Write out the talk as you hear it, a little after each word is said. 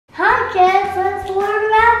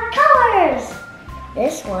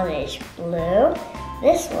This one is blue.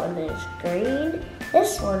 This one is green.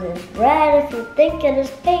 This one is red if you think it is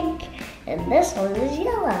pink. And this one is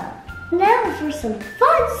yellow. Now for some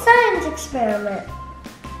fun science experiment.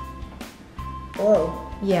 Whoa.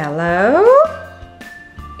 Yellow.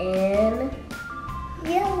 And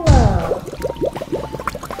yellow.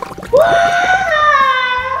 Wow!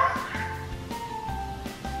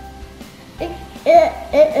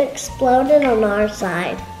 It exploded on our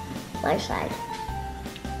side. My side.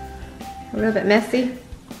 A little bit messy.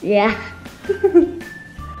 Yeah.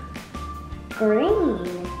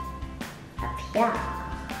 Green. Up here.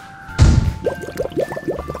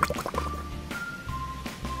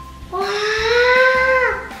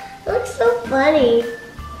 Wow! Looks so funny.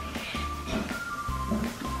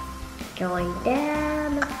 Going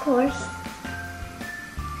down, of course.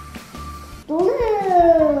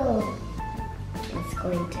 Blue. It's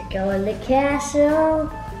going to go in the castle.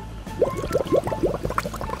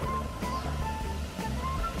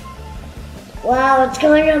 Wow, it's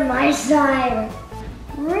going on my side.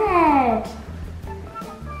 Red.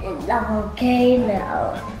 In the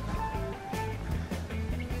volcano.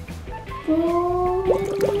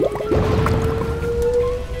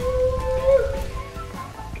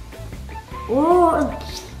 Oh,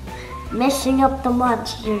 it's messing up the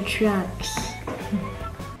monster trucks.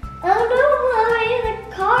 Oh no, Mommy, the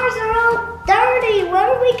cars are all dirty. What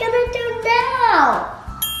are we gonna do now?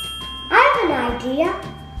 I have an idea.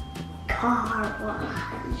 Car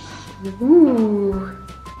wash. Ooh.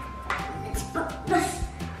 Let's put this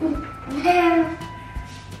there.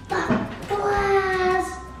 The glass.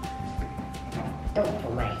 Don't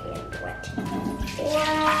put my hand wet.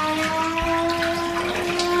 Wow.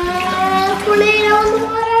 Tornado in the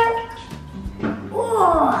water.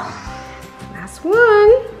 Whoa. Last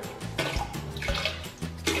one.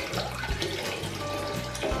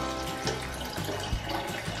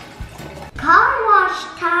 Car wash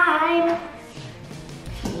time.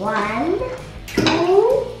 1, 2,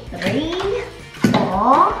 3,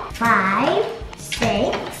 4, 5,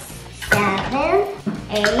 6, 7,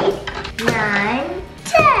 8, 9,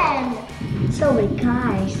 10. So many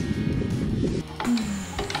cars.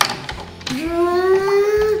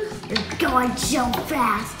 You're going so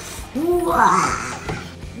fast.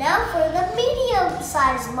 Now for the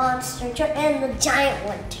medium-sized monster truck and the giant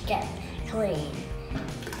one to get clean.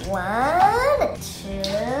 1, 2,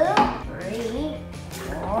 3,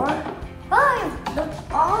 4, 5. They're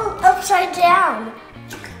all upside down.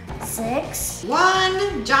 6.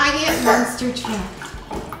 One giant monster truck.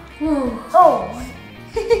 Oh.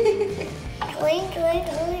 Clean, clean,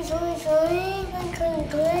 clean, clean, clean, clean,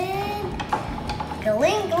 clean.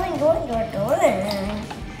 Clean, clean, clean, clean, clean.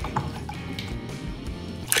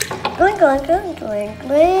 Clean, clean, clean, clean,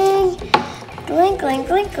 clean. Clean, clean,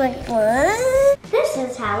 clean, clean, clean. This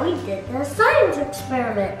is how we did the science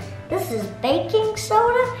experiment. This is baking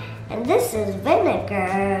soda and this is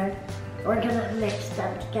vinegar. We're gonna mix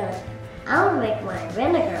them together. I'll make my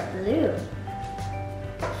vinegar blue.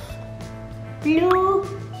 Blue,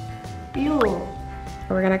 blue.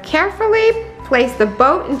 We're gonna carefully place the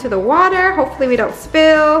boat into the water. Hopefully we don't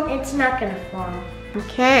spill. It's not gonna fall.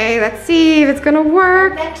 Okay, let's see if it's gonna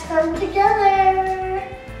work. Mix them together.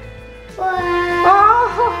 Wow.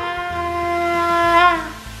 Oh!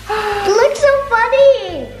 It looks so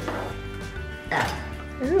funny.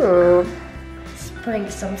 Ooh. It's putting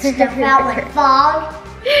some stuff out like fog.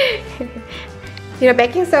 You know,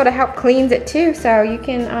 baking soda cleans it too, so you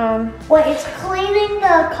can, Wait, it's cleaning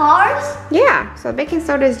the cars? yeah, so baking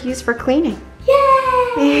soda is used for cleaning.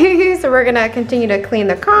 Yay! So we're gonna continue to clean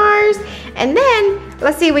the cars, and then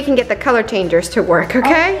let's see if we can get the color changers to work,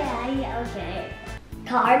 okay? Yeah, okay.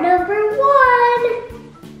 Car number 1.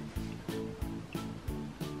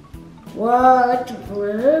 Whoa, it's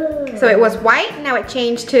blue. So it was white, now it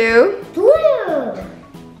changed to? Blue.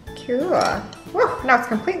 Cool. Whoa, now it's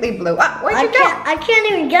completely blue. Oh, where'd you go? I can't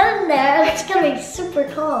even get in there. It's gonna be super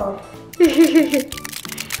cold.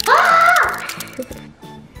 Ah!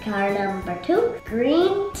 Car number 2,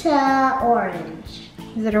 green to orange.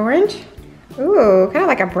 Is it orange? Ooh, kind of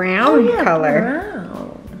like a brown color.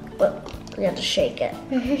 Brown. But we have to shake it.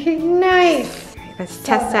 Nice. Let's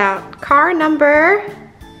test out car number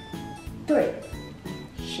 3.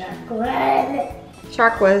 Shark 1.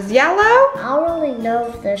 Shark was yellow. I don't really know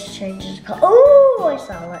if this changes color. Oh, I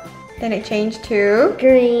saw it. Then it changed to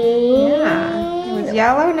Green. yeah. It was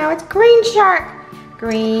yellow. Now it's green shark.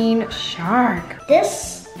 Green shark.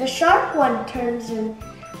 The shark one turns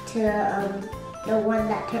into the one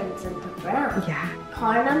that turns into brown. Yeah.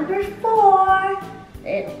 Car number 4.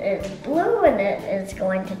 It is blue and it is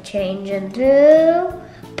going to change into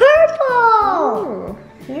purple.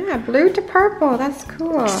 Ooh, yeah, blue to purple. That's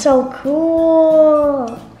cool. So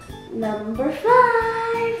cool. Number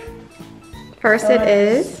 5. First So it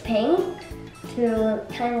is pink to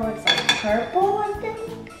kind of looks like purple, I think.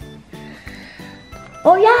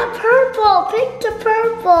 Oh yeah, purple, pink to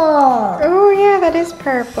purple. Oh yeah, that is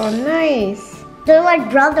purple. Nice. They're like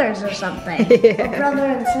brothers or something. Yeah. A brother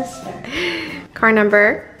and sister. Car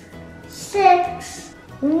number 6.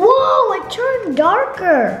 Whoa, it turned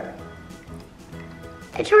darker.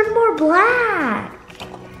 It turned more black.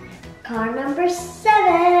 Car number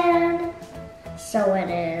 7. So it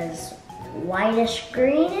is whitish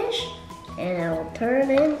greenish and it will turn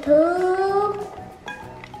into,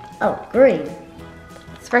 oh, green.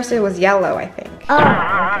 First it was yellow, I think. Oh,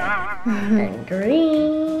 okay. And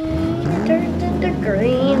green turns into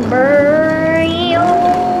green.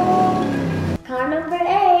 Car number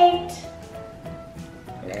 8.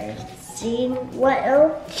 Let's see what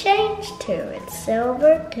it'll change to. It's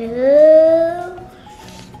silver to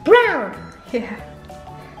brown. Yeah.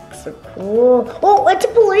 So cool. Oh, it's a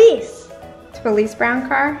police. It's a police brown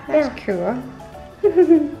car? That's cool.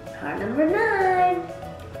 Car number 9.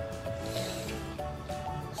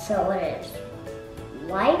 So it is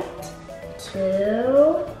white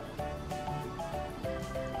to,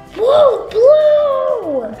 whoa,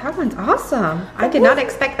 blue. That one's awesome. I did not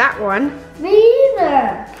expect that one. Me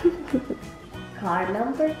either. Car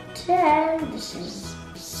number 10. This is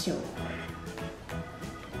silver.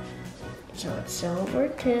 So it's silver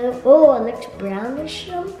too. Oh, it looks brownish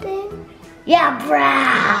something. Yeah,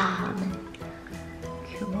 brown.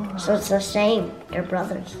 Cool. So it's the same. They're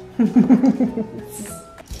brothers.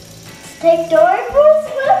 Take Dory for a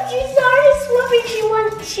swim. She's already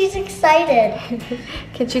swimming. She's excited.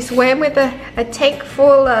 Can she swim with a tank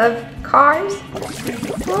full of cars?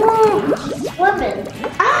 Oh, she's swimming.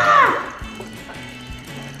 Ah!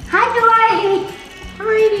 Hi, Dory.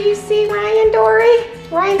 Hi, do you see Ryan, Dory?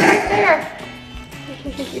 Ryan's right there.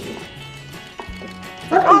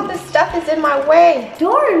 Look, all this stuff is in my way.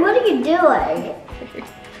 Dory, what are you doing? Hi.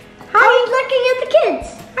 Oh, you're looking at the kids.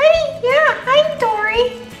 Hi, yeah, hi,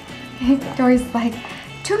 Dory. Dory's like,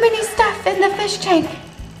 too many stuff in the fish tank.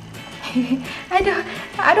 I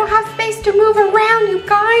don't have space to move around, you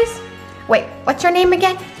guys. Wait, what's your name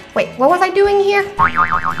again? Wait, what was I doing here?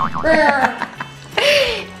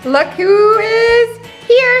 Look who is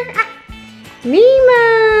here. Ah,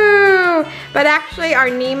 Nemo. But actually our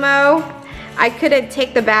Nemo, I couldn't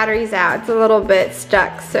take the batteries out. It's a little bit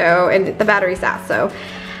stuck, so, and the battery's out, so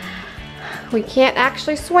we can't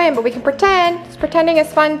actually swim, but we can pretend. Pretending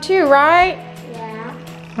is fun too, right? Yeah.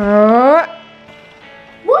 Oh.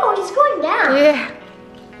 Whoa, he's going down. Yeah.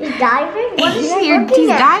 He's diving? What is he He's looking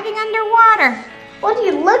at? diving underwater. What are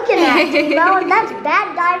you looking at, Timo? That's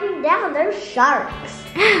bad diving down. There's sharks.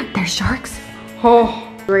 There's sharks? Oh.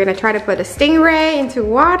 We're gonna try to put a stingray into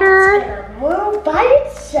water. It's gonna move by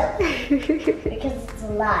itself. Because it's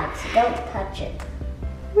alive, so don't touch it.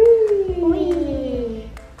 Whee. Whee.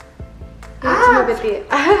 Let's move it.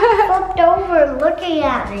 Flipped over looking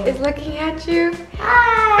at me. It's looking at you.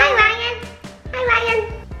 Hi. Hi, Ryan. Hi, Ryan.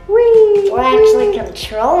 Whee. We're actually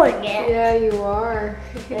controlling it. Yeah, you are.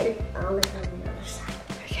 I'll look on the other side.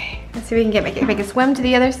 Okay, let's see if we can make it swim to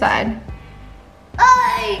the other side.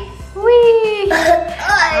 Hi. Whee! Hi.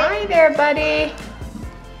 Hi there, buddy.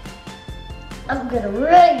 I'm gonna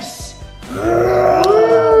race.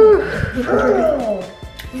 Woo. Vroom.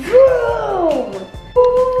 Vroom.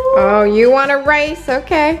 Oh, you want to race?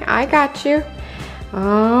 Okay, I got you.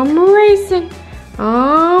 I'm racing.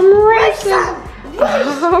 I'm racing.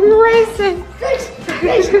 I'm racing.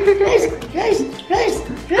 Race.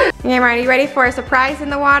 Okay, Ryan, are you ready for a surprise in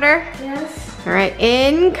the water? Yes. All right,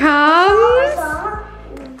 in comes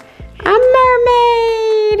a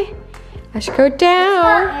mermaid. Let's go It's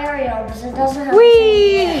down. not Ariel because it doesn't have the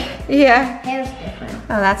Whee! same hair. Yeah. Hair's different.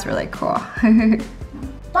 Oh, that's really cool.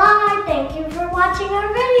 Bye. Thank you for watching our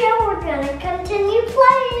video. We're gonna continue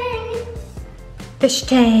playing. Fish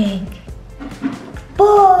tank.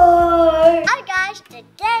 Bye. Hi guys.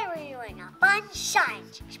 Today we're doing a fun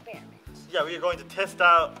science experiment. Yeah, we are going to test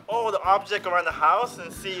out all the objects around the house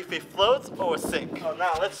and see if it floats or sinks. So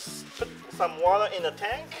now let's put some water in the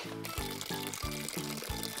tank.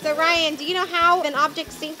 So Ryan, do you know how an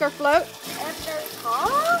object sink or float? If there's tall?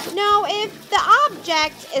 No, if the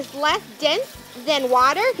object is less dense than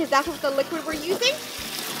water, because that's what the liquid we're using.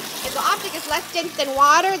 If the object is less dense than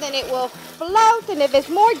water, then it will float, and if it's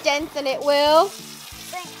more dense, then it will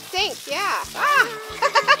sink. Yeah. Ah.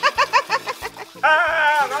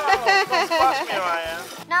 No, don't splash me, Ryan.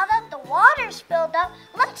 Now that the water's filled up,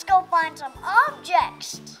 let's go find some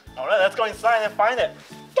objects. All right, let's go inside and find it.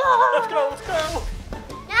 Let's go, let's go.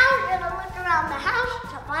 Now we're gonna look around the house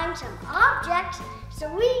to find some objects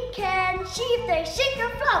so we can see if they sink or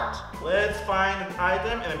float. Let's find an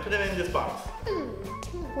item and put it in this box.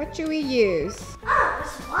 What should we use? Oh,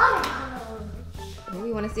 this water bottle.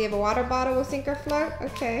 We want to see if a water bottle will sink or float?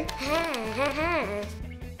 Okay.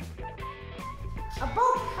 A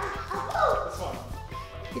boat. This one.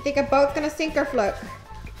 You think a boat's gonna sink or float?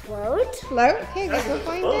 Float? Float? Okay, guess we'll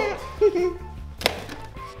find out.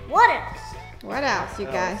 What else? What else, you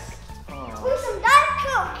guys? Ooh, some Diet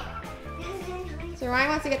Coke. So Ryan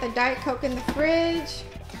wants to get the Diet Coke in the fridge.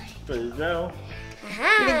 There you go.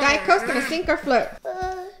 You think Diet Coke's gonna sink or float?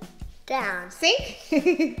 Down. Sink?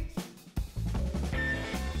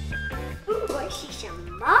 Ooh, I see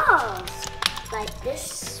some balls. Like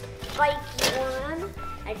this spiky one.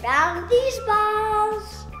 I found these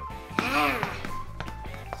balls.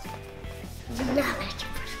 Now let's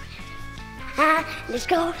put them in. Let's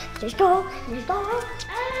go, let's go, let's go.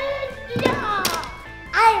 Yeah.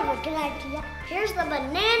 I have a good idea. Here's the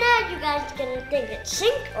banana. You guys are gonna think it's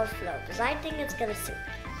sink or float, because I think it's gonna sink.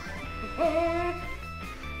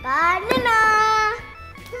 Banana.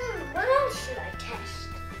 What else should I test?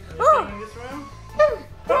 Anything in this room?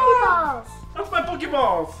 Pokeballs. That's my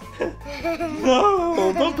Pokeballs.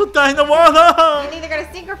 No, don't put that in the water. It's either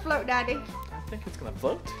gonna sink or float, Daddy. I think it's gonna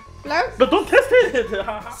float. Float? But don't test it.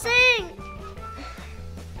 Sink.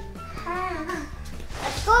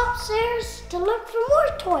 Let's go upstairs to look for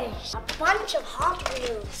more toys. A bunch of Hot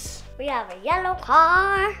Wheels. We have a yellow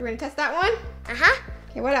car. We're gonna test that one? Uh-huh.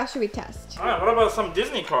 Okay, what else should we test? Alright, what about some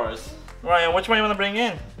Disney cars? Ryan, which one you want to bring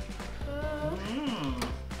in?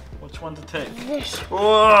 Which one to take? This.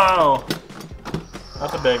 Whoa!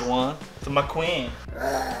 That's a big one. It's a McQueen.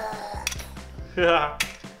 Yeah.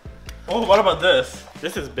 Oh, what about this?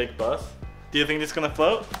 This is big bus. Do you think this is gonna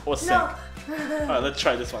float or sink? No. Alright, let's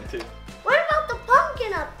try this one too. What about the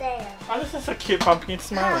pumpkin up there? Oh, this is a cute pumpkin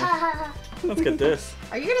smiling. Let's get this.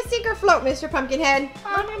 Are you gonna sink or float, Mr. Pumpkinhead?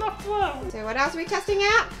 I'm gonna float. So what else are we testing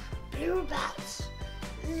out? Blue bats.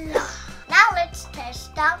 Now let's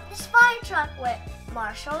test out this fire truck with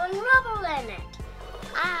Marshall and Rubble in it.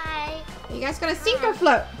 Are you guys gonna sink or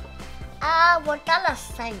float? We're gonna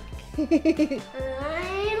sink.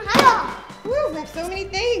 Woo, we have so many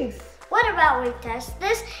things. What about we test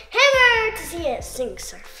this hammer to see it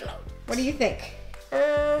sinks or float? What do you think?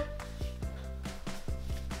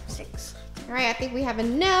 Sinks. All right, I think we have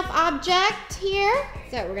enough object here.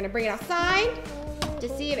 So we're gonna bring it outside to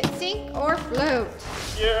see if it sink or float.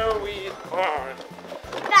 Here we are.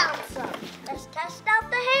 Found some. Let's test out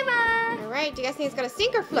the hammer. All right, do you guys think it's gonna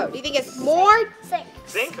sink or float? Do you think it's more? Sink.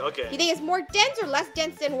 Sink? Okay. You think it's more dense or less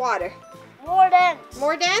dense than water? More dense.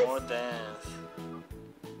 More dense? More dance.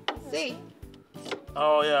 Let's see.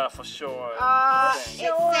 Oh yeah, for sure. It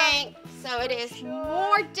sank, so it is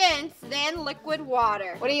more dense than liquid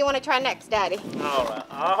water. What do you want to try next, Daddy? Alright,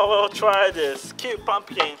 I will try this cute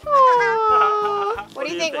pumpkin. Aww. What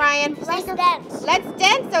do you think, Ryan? Less dense. Less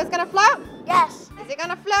dense, so it's gonna float? Yes. Is it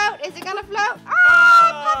gonna float? Is it gonna float?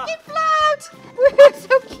 Oh, pumpkin float! We're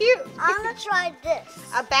so cute. I'm gonna try this.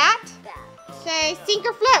 A bat? Say sink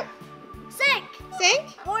or float? Sink.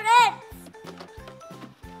 Sink? More dense.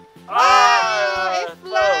 Oh, it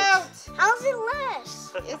floats. How's it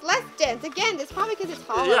less? It's less dense. Again, it's probably because it's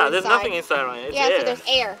hollow Yeah, there's inside. nothing inside, right? It's Yeah, air. so there's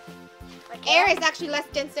air. Like Air is actually less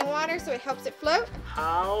dense than water, so it helps it float.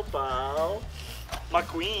 How about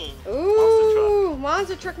McQueen? Ooh,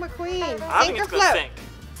 Monster Truck McQueen. I Sink think or it's gonna float?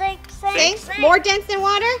 sink. Sink. Sink? More dense than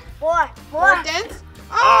water? More. More dense?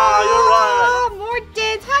 Ah, Oh, more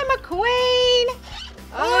dense. Hi, McQueen.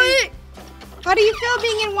 Oh, how do you feel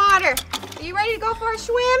being in water? Are you ready to go for a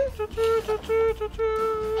swim?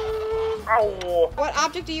 Ow. What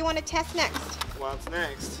object do you want to test next? What's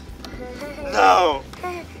next? No.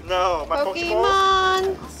 No, my Pokeball.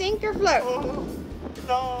 Pokemon. Sink or float? Oh,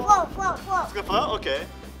 no. Float. It's gonna float? Okay.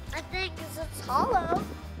 I think it's hollow.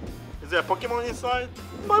 Is there a Pokemon inside?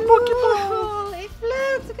 My Pokeball. Oh, it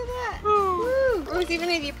floats. Look at that. Woo. Bruce, even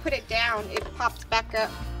if you put it down, it pops back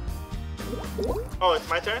up. Oh, it's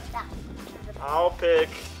my turn? Yeah. I'll pick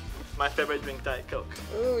my favorite drink, Diet Coke.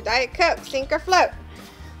 Ooh, Diet Coke. Sink or float?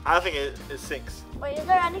 I think it sinks. Wait, is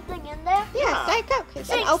there anything in there? Yeah, Diet Coke. It's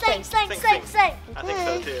Sink. open. Sink. Sink. I think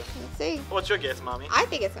so too. Let's see. What's your guess, Mommy? I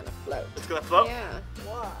think it's gonna float. It's gonna float? Yeah.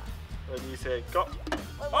 What? What do you say? Go.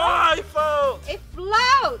 Oh, it floats! It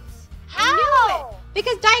floats. I knew it.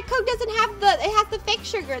 Because Diet Coke doesn't have it has the fake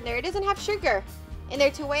sugar in there. It doesn't have sugar in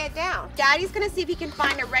there to weigh it down. Daddy's gonna see if he can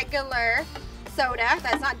find a regular soda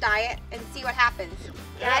that's not diet and see what happens.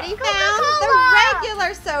 Yeah. Daddy found the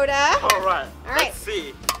regular soda. All right. All right. Let's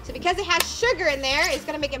see. So be because it has sugar in there, it's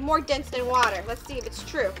gonna make it more dense than water. Let's see if it's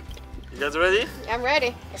true. You guys ready? I'm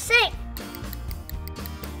ready. Sink.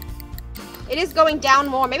 It is going down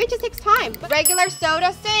more. Maybe it just takes time. Regular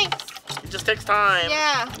soda sinks. It just takes time.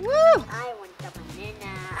 Yeah. Woo! I want the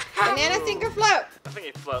banana. Banana sink or float? I think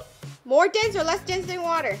it float. More dense or less dense than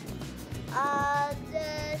water?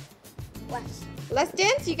 Less. Less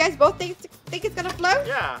dense? You guys both think it's gonna float?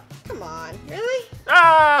 Yeah. Come on, really?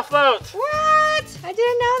 Ah, float. What? I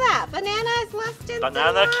didn't know that. Banana is less dense than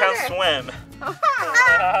Banana water. can swim.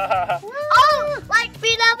 Oh, like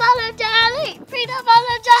peanut butter jelly. Peanut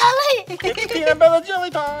butter jelly. It's peanut butter jelly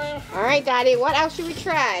time. All right, Daddy, what else should we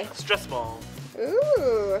try? Stress ball.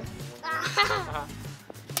 Ooh.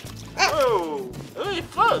 Oh, it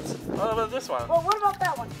floats. What about this one? Well, what about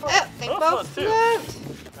that one? Oh, they Oh, both float too.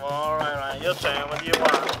 float. All right, Ryan, your turn. What do you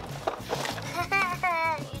want?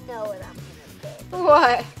 You know what I'm gonna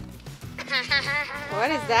What? do.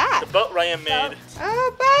 What is that? The boat Ryan made.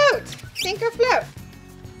 Oh, boat. Sink or float?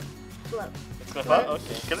 Float. It's gonna float?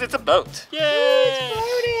 Okay, because it's a boat. Yay! It's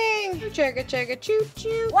floating. Chugga, chugga, choo,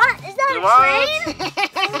 choo. What? Is that a What?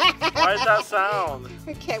 train? Why does that sound?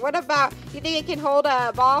 Okay, what about, you think it can hold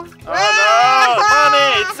a ball? Oh no!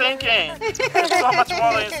 Mommy, it's sinking! There's so much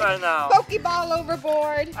water inside now. Pokeball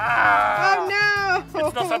overboard. Ah! Oh no!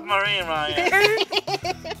 It's no submarine, Ryan.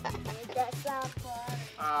 That sounds fun.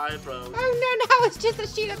 Ah, it broke. Oh no, now it's just a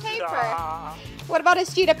sheet of paper. Ah. What about a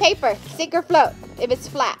sheet of paper? Sink or float, if it's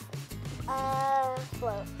flat?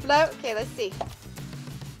 Float. Float? Okay, let's see.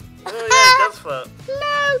 Oh yeah, it does float.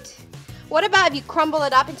 Float! What about if you crumble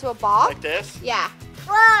it up into a ball? Like this? Yeah.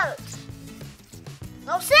 Float.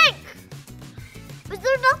 No sink. But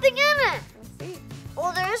there's nothing in it. Let's see.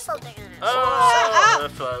 Well, there is something in it. Oh,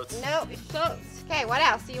 it floats. No, it floats. Okay, what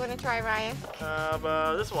else do you want to try, Ryan? How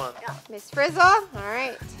about this one? Miss Frizzle? All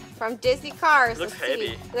right. From Disney Cars. Looks Let's see.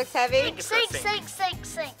 heavy. Looks heavy? It's Sink, a sink, sink,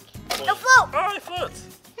 sink. No float. Oh, it floats.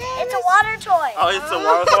 It's a water toy. Oh, it's a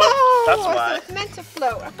water toy? That's So why. it's meant to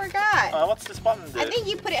float. I forgot. What's this button do? I think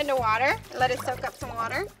you put it under water and let it soak up some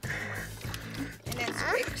water. And then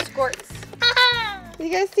it squirts. You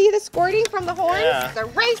guys see the squirting from the horns? Yeah. The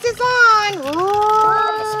race is on. I'm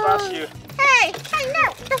gonna splash you. Hey,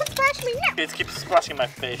 no, don't splash me, no. It keeps splashing my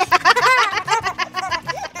face.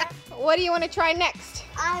 What do you want to try next?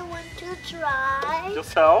 I want to try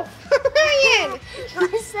Yourself? Ryan.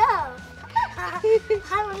 myself.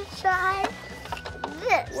 I want to try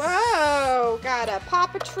this. Whoa, got a Paw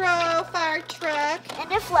Patrol fire truck.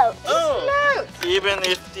 And it floats. Oh. Floats. Even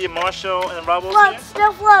if the Marshall and Rubble Floats,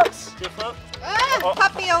 still floats. still float? Ah,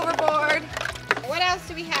 puppy overboard. What else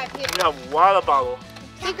do we have here? We have water bottle.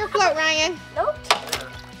 Sink or float, Ryan? Nope.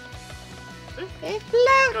 It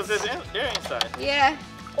floats. Because there's air inside. Yeah.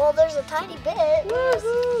 Well, there's a tiny bit.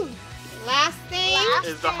 Woohoo. Last thing.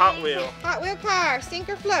 It's the Hot Wheel. Hot wheel car. Sink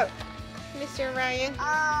or float? Mr. Ryan.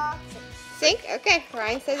 Sink? Okay.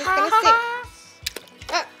 Ryan says it's going to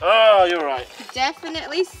sink. Oh, you're right.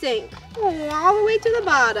 Definitely sink. All the way to the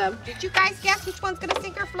bottom. Did you guys guess which one's going to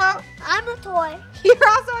sink or float? I'm a toy. You're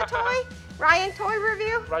also a toy? Ryan, toy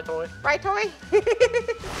review? Right, toy. Right, toy?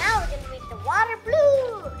 Now we're going to make the water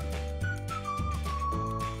blue.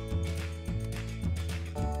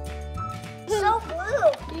 So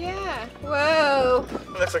blue. Yeah. Whoa.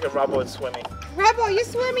 Looks like a robot swimming. Rebel, you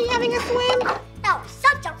swimming? Having a swim? That was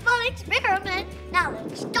such a fun experiment. Now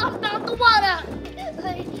let's dump out the water.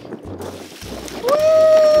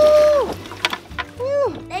 Woo!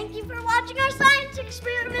 Woo! Thank you for watching our science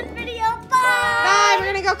experiment video. Bye. Bye. We're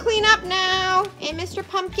gonna go clean up now. And Mr.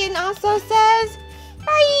 Pumpkin also says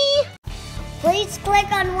bye. Please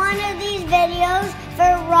click on one of these videos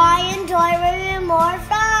for Ryan Toy Review More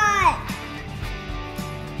Fun.